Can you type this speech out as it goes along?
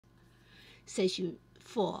Session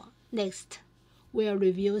 4. Next, we'll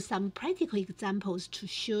review some practical examples to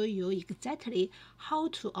show you exactly how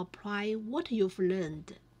to apply what you've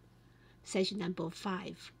learned. Session number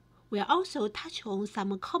 5. We'll also touch on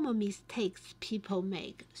some common mistakes people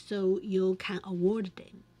make so you can avoid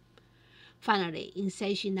them. Finally, in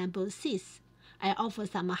session number 6, I offer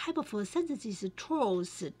some helpful synthesis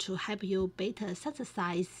tools to help you better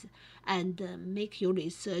synthesize and make your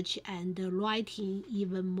research and writing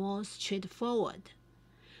even more straightforward.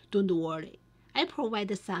 Don't worry, I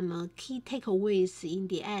provide some key takeaways in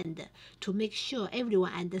the end to make sure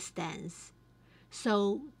everyone understands.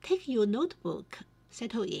 So take your notebook,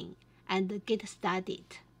 settle in, and get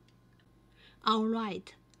started.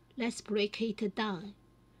 Alright, let's break it down.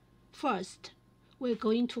 First, we're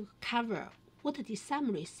going to cover what the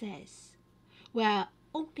summary says. We're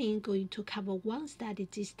only going to cover one study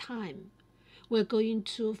this time. We're going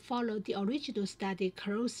to follow the original study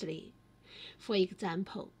closely. For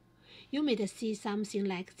example, you may see something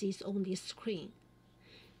like this on the screen.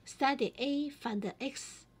 Study A found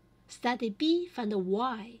X, Study B found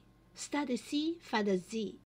Y, Study C found Z.